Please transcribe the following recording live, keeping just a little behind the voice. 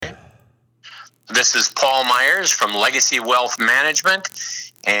This is Paul Myers from Legacy Wealth Management,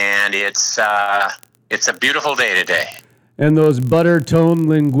 and it's a beautiful day today. And those butter-tone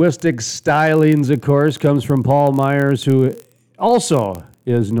linguistic stylings, of course, comes from Paul Myers, who also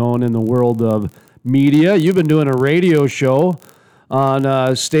is known in the world of media. You've been doing a radio show on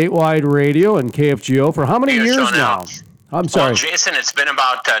statewide radio and KFGO for how many years now? I'm sorry. Well, Jason, it's been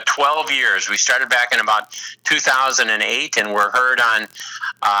about 12 years. We started back in about 2008, and we're heard on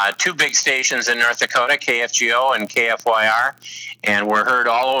two big stations in North Dakota, KFGO and KFYR. And we're heard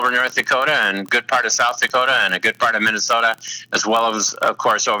all over North Dakota and a good part of South Dakota and a good part of Minnesota, as well as, of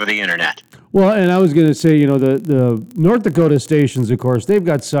course, over the internet. Well, and I was going to say, the North Dakota stations, of course, they've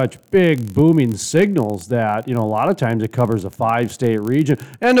got such big booming signals that, a lot of times it covers a 5-state region.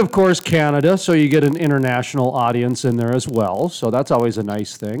 And, of course, Canada, so you get an international audience in there as well. So that's always a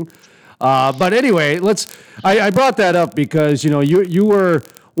nice thing. But anyway, I brought that up because, you were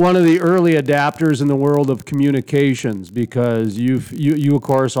one of the early adapters in the world of communications because you of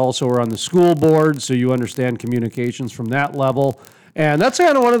course also were on the school board, so you understand communications from that level. And that's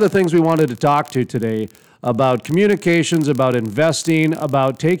kind of one of the things we wanted to talk to today about communications, about investing,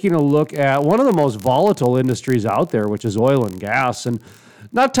 about taking a look at one of the most volatile industries out there, which is oil and gas, and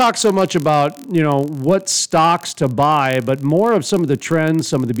not talk so much about, what stocks to buy, but more of some of the trends,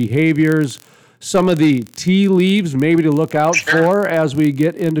 some of the behaviors, some of the tea leaves maybe to look out for as we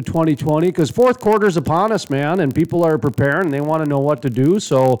get into 2020, because fourth quarter's upon us, man, and people are preparing and they want to know what to do.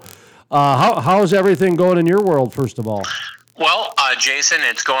 So how's everything going in your world, first of all? Well, Jason,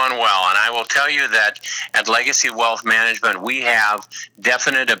 it's going well, and I will tell you that at Legacy Wealth Management, we have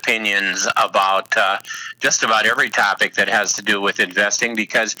definite opinions about just about every topic that has to do with investing,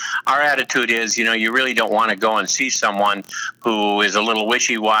 because our attitude is, you really don't want to go and see someone who is a little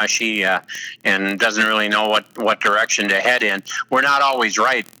wishy-washy and doesn't really know what direction to head in. We're not always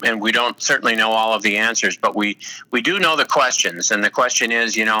right, and we don't certainly know all of the answers, but we do know the questions, and the question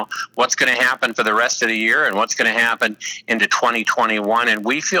is, what's going to happen for the rest of the year and what's going to happen into 2021, and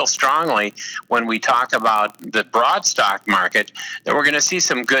we feel strongly when we talk about the broad stock market that we're going to see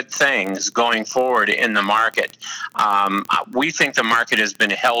some good things going forward in the market. We think the market has been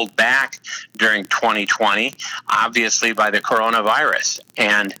held back during 2020, obviously by the coronavirus,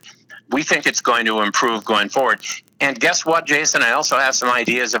 and we think it's going to improve going forward. And guess what, Jason? I also have some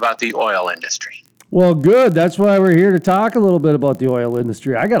ideas about the oil industry. Well, good. That's why we're here to talk a little bit about the oil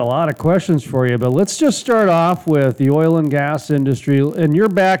industry. I got a lot of questions for you, but let's just start off with the oil and gas industry in your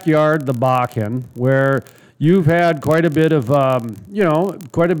backyard, the Bakken, where you've had quite a bit of,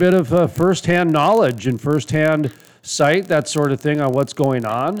 firsthand knowledge and firsthand sight, that sort of thing, on what's going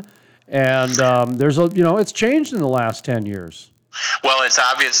on. And it's changed in the last 10 years. Well, it's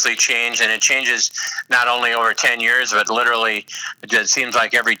obviously changed, and it changes not only over 10 years, but literally it seems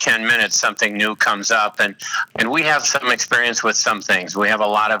like every 10 minutes something new comes up. And we have some experience with some things. We have a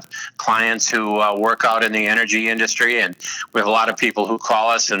lot of clients who work out in the energy industry, and we have a lot of people who call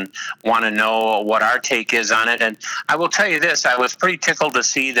us and want to know what our take is on it. And I will tell you this, I was pretty tickled to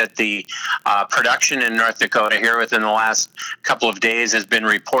see that the production in North Dakota here within the last couple of days has been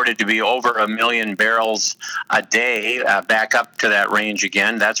reported to be over 1 million barrels a day, back up to that range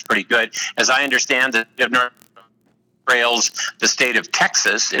again. That's pretty good. As I understand, the North trails the state of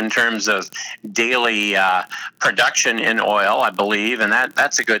Texas in terms of daily production in oil, I believe, and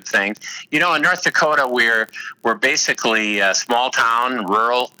that's a good thing. In North Dakota, we're basically a small town,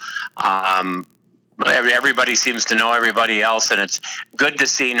 rural. Everybody seems to know everybody else, and it's good to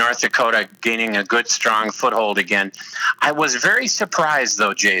see North Dakota gaining a good, strong foothold again. I was very surprised,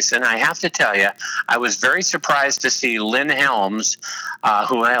 though, Jason. I have to tell you, I was very surprised to see Lynn Helms,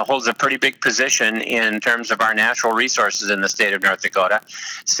 who holds a pretty big position in terms of our natural resources in the state of North Dakota,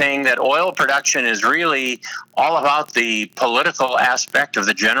 saying that oil production is really all about the political aspect of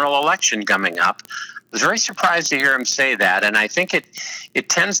the general election coming up. I was very surprised to hear him say that, and I think it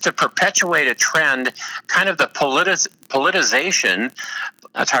tends to perpetuate a trend, kind of the politicization.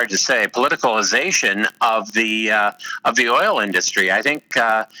 That's hard to say. Politicalization of the oil industry. I think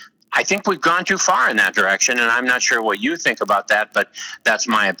we've gone too far in that direction, and I'm not sure what you think about that, but that's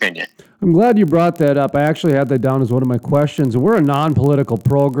my opinion. I'm glad you brought that up. I actually had that down as one of my questions. We're a non-political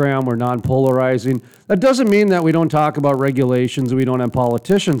program. We're non-polarizing. That doesn't mean that we don't talk about regulations and we don't have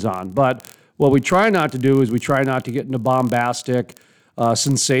politicians on, but what we try not to do is we try not to get into bombastic,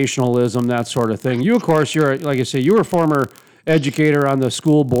 sensationalism, that sort of thing. You, of course, like I say, you were a former educator on the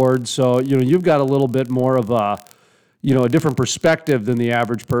school board, so you've got a little bit more of a different perspective than the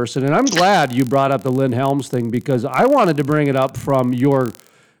average person. And I'm glad you brought up the Lynn Helms thing, because I wanted to bring it up from your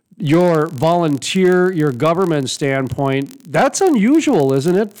your volunteer, your government standpoint, that's unusual,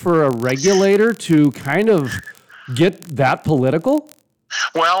 isn't it, for a regulator to kind of get that political?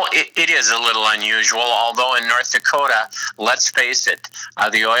 Well, it is a little unusual, although in North Dakota, let's face it,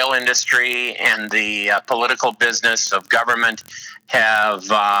 the oil industry and the political business of government have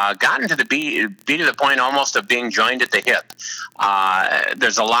gotten to be to the point almost of being joined at the hip.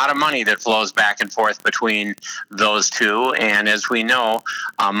 There's a lot of money that flows back and forth between those two, and as we know,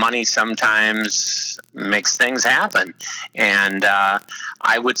 money sometimes makes things happen. And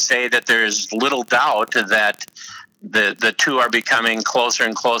I would say that there's little doubt that the two are becoming closer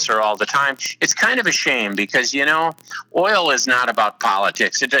and closer all the time. It's kind of a shame because, oil is not about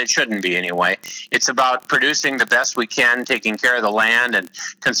politics. It shouldn't be anyway. It's about producing the best we can, taking care of the land and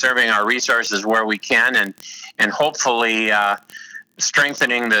conserving our resources where we can, and hopefully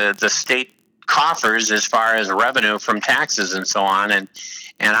strengthening the state coffers as far as revenue from taxes and so on. And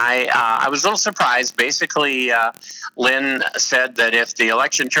I was a little surprised. Basically, Lynn said that if the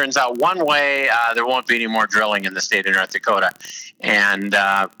election turns out one way, there won't be any more drilling in the state of North Dakota. And,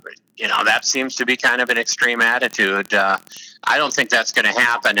 that seems to be kind of an extreme attitude. I don't think that's going to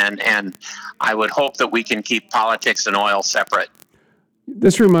happen. And I would hope that we can keep politics and oil separate.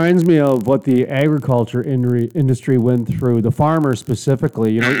 This reminds me of what the agriculture industry went through, the farmers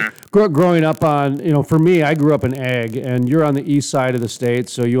specifically. Growing up on, for me, I grew up in ag, and you're on the east side of the state,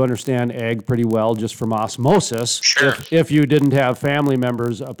 so you understand ag pretty well just from osmosis. Sure. If you didn't have family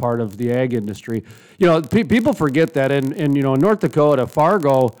members a part of the ag industry. People forget that in North Dakota,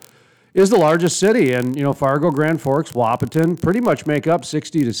 Fargo is the largest city, and Fargo, Grand Forks, Wahpeton pretty much make up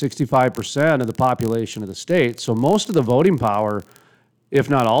 60 to 65% of the population of the state. So most of the voting power, if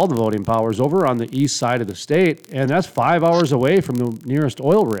not all the voting power, is over on the east side of the state, and that's 5 hours away from the nearest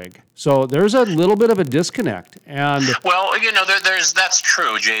oil rig. So there's a little bit of a disconnect. And well, that's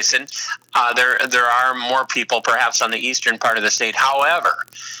true, Jason. There are more people perhaps on the eastern part of the state. However,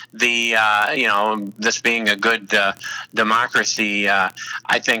 this being a good democracy,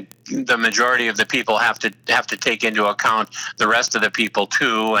 I think the majority of the people have to take into account the rest of the people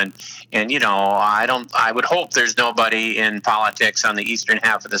too. And I would hope there's nobody in politics on the eastern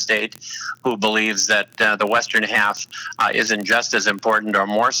half of the state who believes that the western half isn't just as important or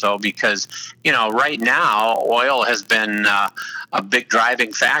more so, because right now oil has been a big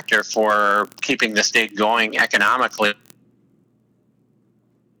driving factor for keeping the state going economically.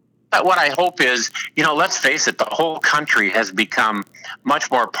 What I hope is, let's face it, the whole country has become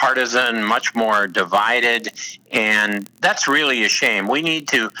much more partisan, much more divided, and that's really a shame. We need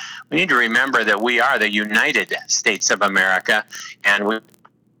to remember that we are the United States of America, and we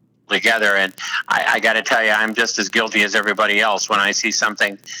together. And I got to tell you, I'm just as guilty as everybody else. When I see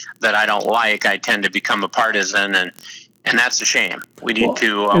something that I don't like, I tend to become a partisan, and that's a shame. We need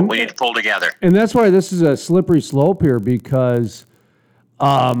to pull together. And that's why this is a slippery slope here, because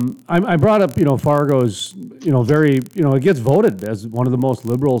I brought up, Fargo's, it gets voted as one of the most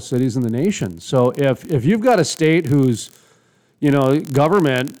liberal cities in the nation. So if you've got a state whose,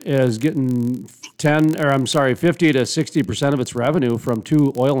 government is getting 50 to 60% of its revenue from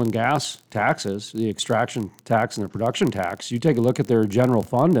two oil and gas taxes, the extraction tax and the production tax, you take a look at their general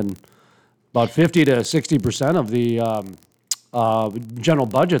fund, and about 50 to 60% of the general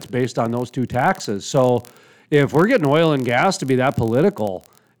budget's based on those two taxes. So if we're getting oil and gas to be that political,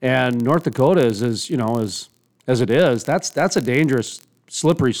 and North Dakota is as it is, that's a dangerous,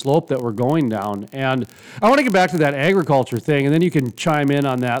 slippery slope that we're going down. And I want to get back to that agriculture thing, and then you can chime in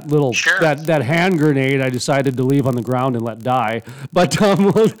on that little that hand grenade I decided to leave on the ground and let die. But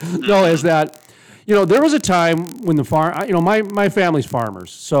is that there was a time when my family's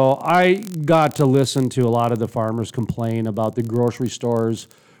farmers, so I got to listen to a lot of the farmers complain about the grocery stores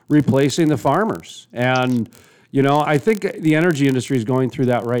replacing the farmers. And, I think the energy industry is going through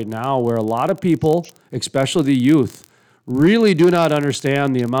that right now, where a lot of people, especially the youth, really do not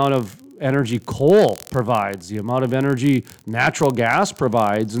understand the amount of energy coal provides, the amount of energy natural gas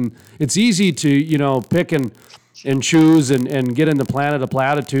provides. And it's easy to, pick and choose and get in the planet of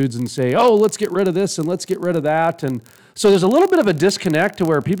platitudes and say, oh, let's get rid of this and let's get rid of that. And so there's a little bit of a disconnect to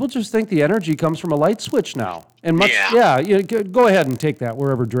where people just think the energy comes from a light switch now. And go ahead and take that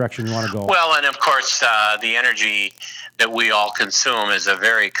wherever direction you want to go. Well, and of course, the energy that we all consume is a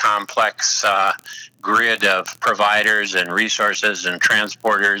very complex grid of providers and resources and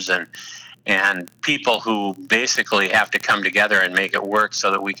transporters and people who basically have to come together and make it work so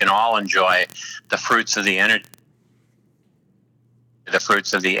that we can all enjoy the fruits of the energy, the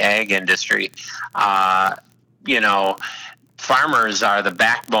fruits of the ag industry. farmers are the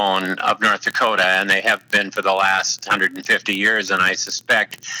backbone of North Dakota, and they have been for the last 150 years, and I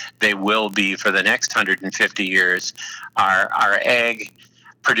suspect they will be for the next 150 years. Our ag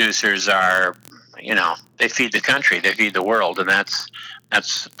producers are, they feed the country, they feed the world, and that's a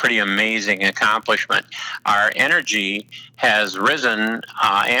pretty amazing accomplishment. Our energy has risen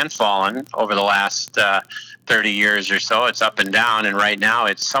and fallen over the last 30 years or so. It's up and down, and right now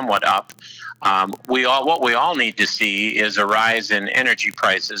it's somewhat up. What we all need to see is a rise in energy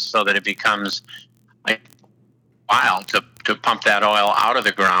prices so that it becomes like wild to pump that oil out of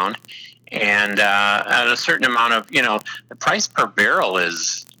the ground. And at a certain amount of, the price per barrel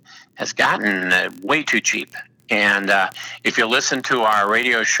has gotten way too cheap. And if you listen to our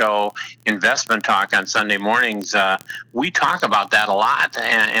radio show, Investment Talk, on Sunday mornings, we talk about that a lot.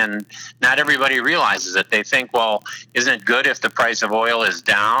 And not everybody realizes it. They think, well, isn't it good if the price of oil is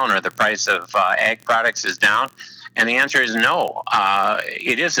down or the price of ag products is down? And the answer is no,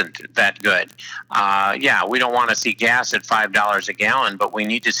 it isn't that good. Yeah, we don't want to see gas at $5 a gallon, but we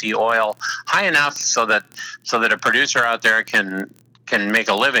need to see oil high enough so that a producer out there can make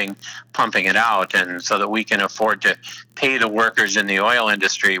a living pumping it out, and so that we can afford to pay the workers in the oil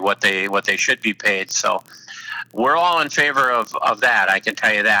industry what they should be paid. So we're all in favor of that, I can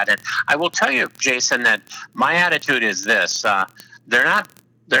tell you that. And I will tell you, Jason, that my attitude is this: they're not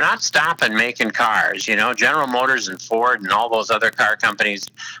stopping making cars. General Motors and Ford and all those other car companies,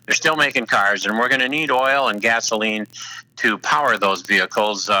 they're still making cars, and we're going to need oil and gasoline to power those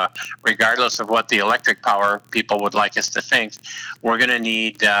vehicles, regardless of what the electric power people would like us to think. We're going to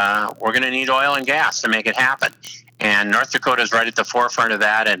need oil and gas to make it happen. And North Dakota is right at the forefront of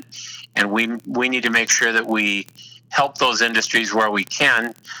that, and we need to make sure that we help those industries where we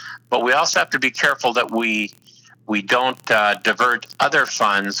can, but we also have to be careful that we don't divert other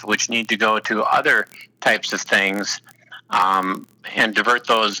funds which need to go to other types of things, and divert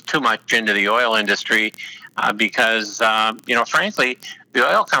those too much into the oil industry, because frankly, the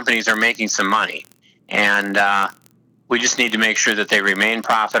oil companies are making some money, and we just need to make sure that they remain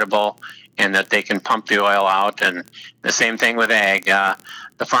profitable and that they can pump the oil out. And the same thing with ag.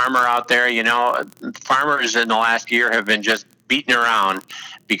 The farmer out there, farmers in the last year have been just beaten around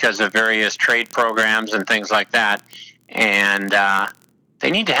because of various trade programs and things like that. And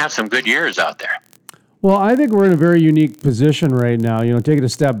they need to have some good years out there. Well, I think we're in a very unique position right now, taking a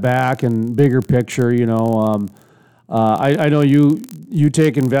step back and bigger picture, I know you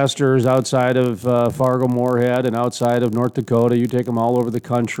take investors outside of Fargo-Moorhead and outside of North Dakota. You take them all over the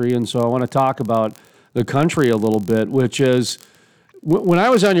country. And so I want to talk about the country a little bit, which is when I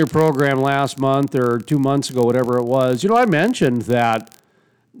was on your program last month or 2 months ago, whatever it was, I mentioned that,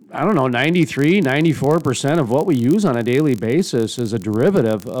 94% of what we use on a daily basis is a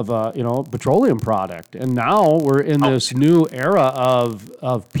derivative of a, petroleum product. And now we're in this new era of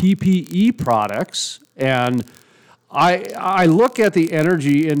PPE products. And I look at the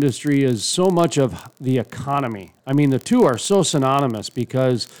energy industry as so much of the economy. I mean, the two are so synonymous,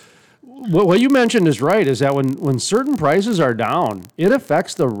 because what you mentioned is right, is that when certain prices are down, it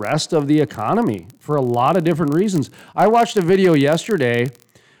affects the rest of the economy for a lot of different reasons. I watched a video yesterday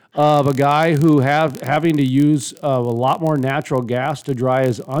of a guy who having to use a lot more natural gas to dry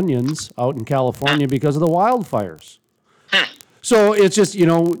his onions out in California because of the wildfires. So it's just,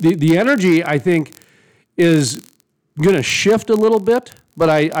 the energy, I think, is going to shift a little bit, but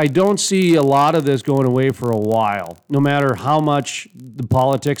I don't see a lot of this going away for a while, no matter how much the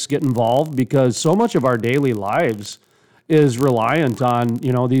politics get involved, because so much of our daily lives is reliant on,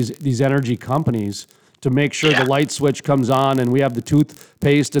 these energy companies to make sure the light switch comes on and we have the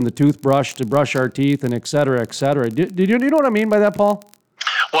toothpaste and the toothbrush to brush our teeth, and et cetera, et cetera. Do you know what I mean by that, Paul?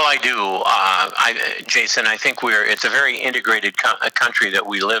 Well, I do, Jason. I think it's a very integrated country that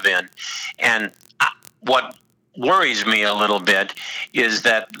we live in, and what worries me a little bit is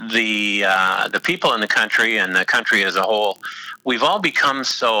that the people in the country and the country as a whole, we've all become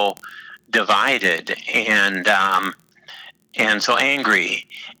so divided and so angry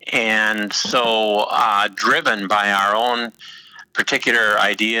and so driven by our own particular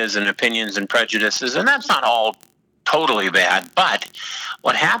ideas and opinions and prejudices. And that's not all totally bad. But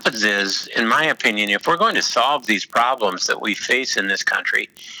what happens is, in my opinion, if we're going to solve these problems that we face in this country,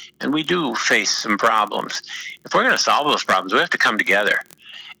 and we do face some problems, if we're going to solve those problems, we have to come together.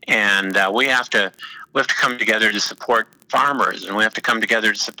 And we have to come together to support farmers, and we have to come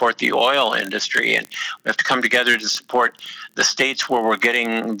together to support the oil industry, and we have to come together to support the states where we're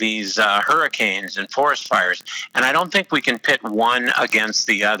getting these hurricanes and forest fires. And I don't think we can pit one against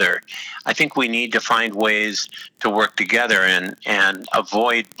the other. I think we need to find ways to work together and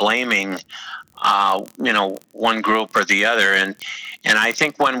avoid blaming one group or the other. And I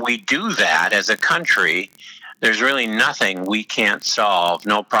think when we do that as a country, there's really nothing we can't solve,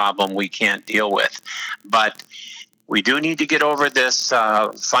 no problem we can't deal with. But we do need to get over this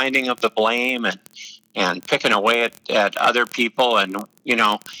finding of the blame and picking away at other people. And,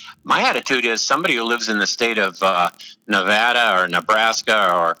 my attitude is somebody who lives in the state of Nevada or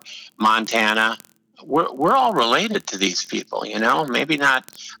Nebraska or Montana, we're all related to these people, maybe not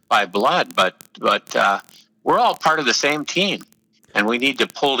by blood, but we're all part of the same team. And we need to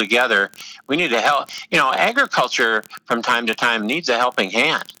pull together. We need to help. Agriculture from time to time needs a helping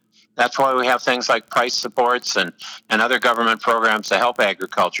hand. That's why we have things like price supports and other government programs to help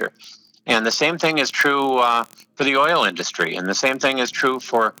agriculture. And the same thing is true for the oil industry. And the same thing is true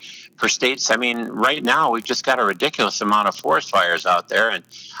for states. I mean, right now, we've just got a ridiculous amount of forest fires out there. And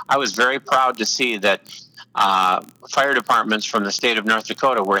I was very proud to see that fire departments from the state of North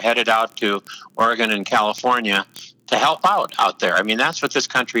Dakota were headed out to Oregon and California to help out there. I mean, that's what this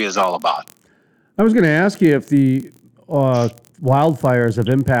country is all about. I was going to ask you if the wildfires have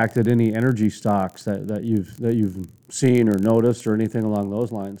impacted any energy stocks that you've seen or noticed or anything along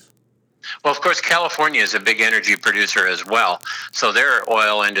those lines. Well, of course, California is a big energy producer as well. So their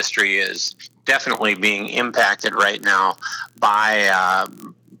oil industry is definitely being impacted right now by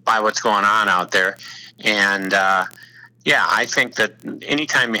what's going on out there. And I think that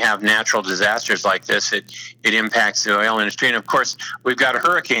anytime you have natural disasters like this, it impacts the oil industry. And of course, we've got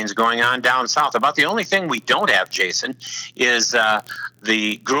hurricanes going on down south. About the only thing we don't have, Jason, is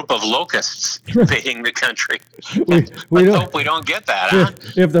the group of locusts invading the country. we hope we don't get that, huh?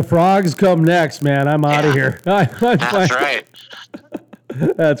 If the frogs come next, man, I'm out of here. That's right.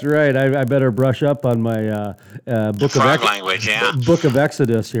 That's right. I better brush up on my Book of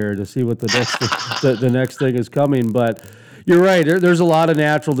Exodus here to see what the next the next thing is coming. But you're right. There's a lot of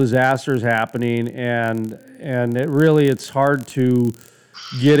natural disasters happening, and it's hard to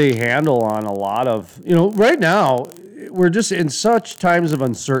get a handle on a lot of right now. We're just in such times of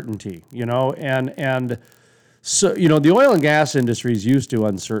uncertainty, and so, the oil and gas industry is used to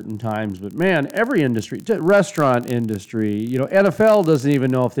uncertain times, but man, every industry, restaurant industry, NFL doesn't even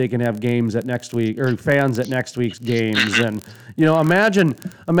know if they can have games at next week or fans at next week's games. And, imagine,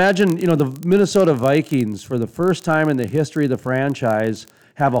 the Minnesota Vikings for the first time in the history of the franchise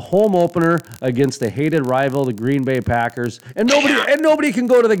have a home opener against the hated rival, the Green Bay Packers, and nobody can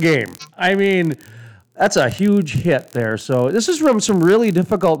go to the game. I mean, that's a huge hit there. So this is from some really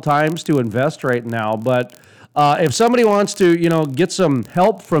difficult times to invest right now, but if somebody wants to, get some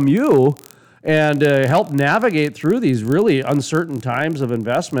help from you and help navigate through these really uncertain times of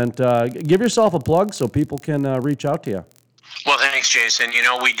investment, give yourself a plug so people can reach out to you. Well, thanks, Jason.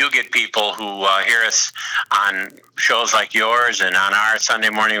 We do get people who hear us on shows like yours and on our Sunday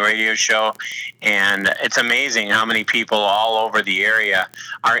morning radio show. And it's amazing how many people all over the area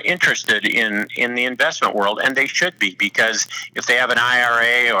are interested in the investment world. And they should be, because if they have an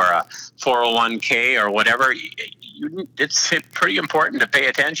IRA or a 401k or whatever, it's pretty important to pay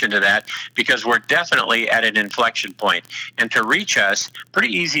attention to that, because we're definitely at an inflection point. And to reach us, pretty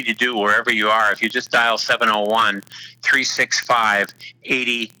easy to do wherever you are. If you just dial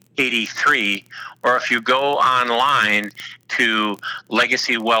 701-365-8083, or if you go online to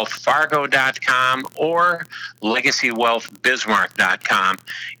legacywealthfargo.com or legacywealthbismarck.com,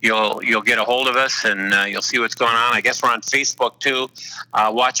 you'll get a hold of us, and you'll see what's going on. I guess we're on Facebook too.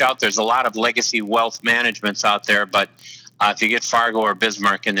 Watch out, there's a lot of legacy wealth managements out there, but if you get Fargo or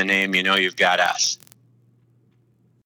Bismarck in the name, you've got us.